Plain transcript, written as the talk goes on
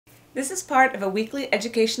This is part of a weekly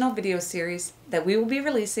educational video series that we will be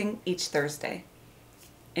releasing each Thursday.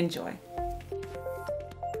 Enjoy.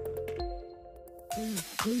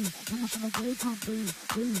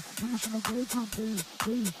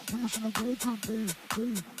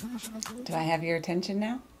 Do I have your attention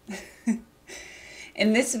now?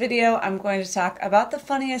 In this video, I'm going to talk about the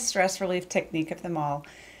funniest stress relief technique of them all,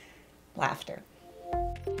 laughter.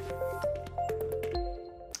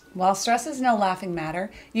 While stress is no laughing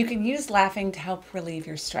matter, you can use laughing to help relieve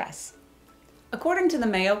your stress. According to the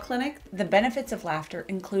Mayo Clinic, the benefits of laughter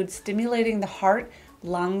include stimulating the heart,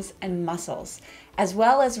 lungs, and muscles, as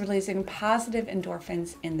well as releasing positive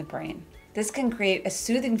endorphins in the brain. This can create a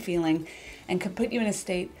soothing feeling and can put you in a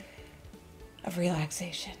state of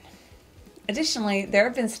relaxation. Additionally, there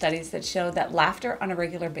have been studies that show that laughter on a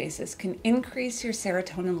regular basis can increase your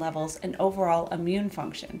serotonin levels and overall immune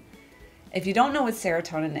function. If you don't know what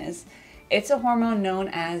serotonin is, it's a hormone known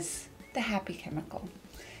as the happy chemical.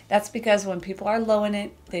 That's because when people are low in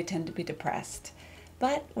it, they tend to be depressed.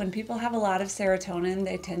 But when people have a lot of serotonin,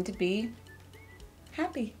 they tend to be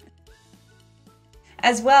happy.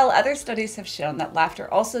 As well, other studies have shown that laughter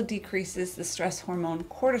also decreases the stress hormone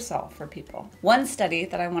cortisol for people. One study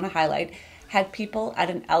that I want to highlight had people at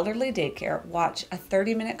an elderly daycare watch a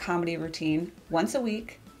 30-minute comedy routine once a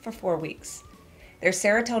week for 4 weeks. Their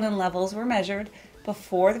serotonin levels were measured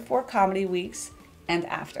before the 4 comedy weeks and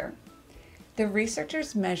after. The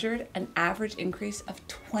researchers measured an average increase of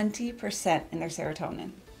 20% in their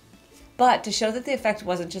serotonin. But to show that the effect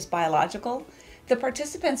wasn't just biological, the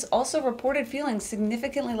participants also reported feeling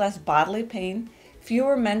significantly less bodily pain,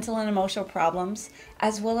 fewer mental and emotional problems,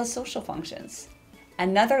 as well as social functions.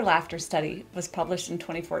 Another laughter study was published in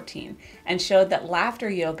 2014 and showed that laughter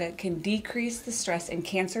yoga can decrease the stress in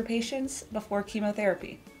cancer patients before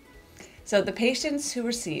chemotherapy. So the patients who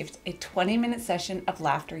received a 20-minute session of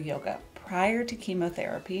laughter yoga prior to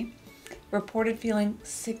chemotherapy reported feeling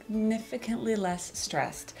significantly less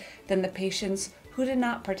stressed than the patients who did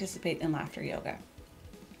not participate in laughter yoga.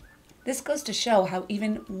 This goes to show how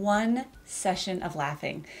even one session of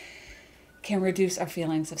laughing can reduce our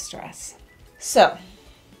feelings of stress. So,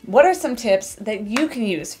 what are some tips that you can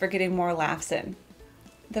use for getting more laughs in?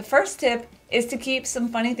 The first tip is to keep some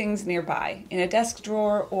funny things nearby, in a desk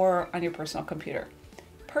drawer or on your personal computer.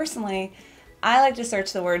 Personally, I like to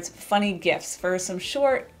search the words funny GIFs for some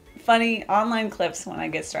short, funny online clips when I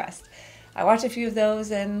get stressed. I watch a few of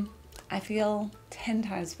those and I feel 10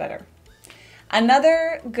 times better.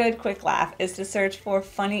 Another good quick laugh is to search for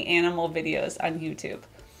funny animal videos on YouTube.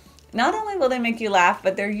 Not only will they make you laugh,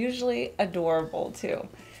 but they're usually adorable too.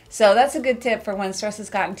 So that's a good tip for when stress has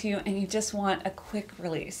gotten to you and you just want a quick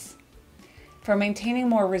release. For maintaining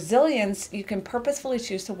more resilience, you can purposefully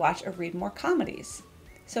choose to watch or read more comedies.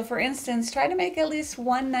 So for instance, try to make at least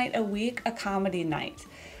one night a week a comedy night.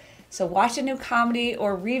 So watch a new comedy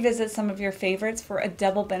or revisit some of your favorites for a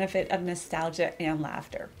double benefit of nostalgia and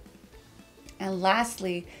laughter. And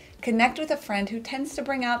lastly, connect with a friend who tends to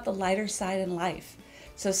bring out the lighter side in life.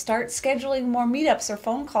 So start scheduling more meetups or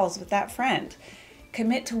phone calls with that friend.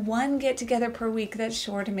 Commit to one get-together per week that's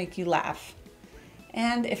sure to make you laugh.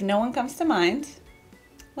 And if no one comes to mind,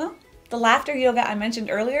 well, the laughter yoga I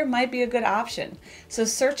mentioned earlier might be a good option. So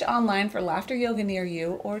search online for laughter yoga near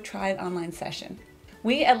you or try an online session.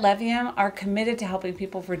 We at Levium are committed to helping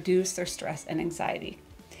people reduce their stress and anxiety.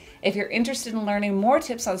 If you're interested in learning more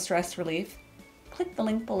tips on stress relief, click the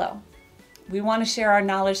link below. We want to share our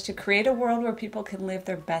knowledge to create a world where people can live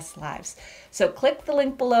their best lives. So click the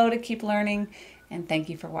link below to keep learning, and thank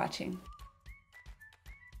you for watching.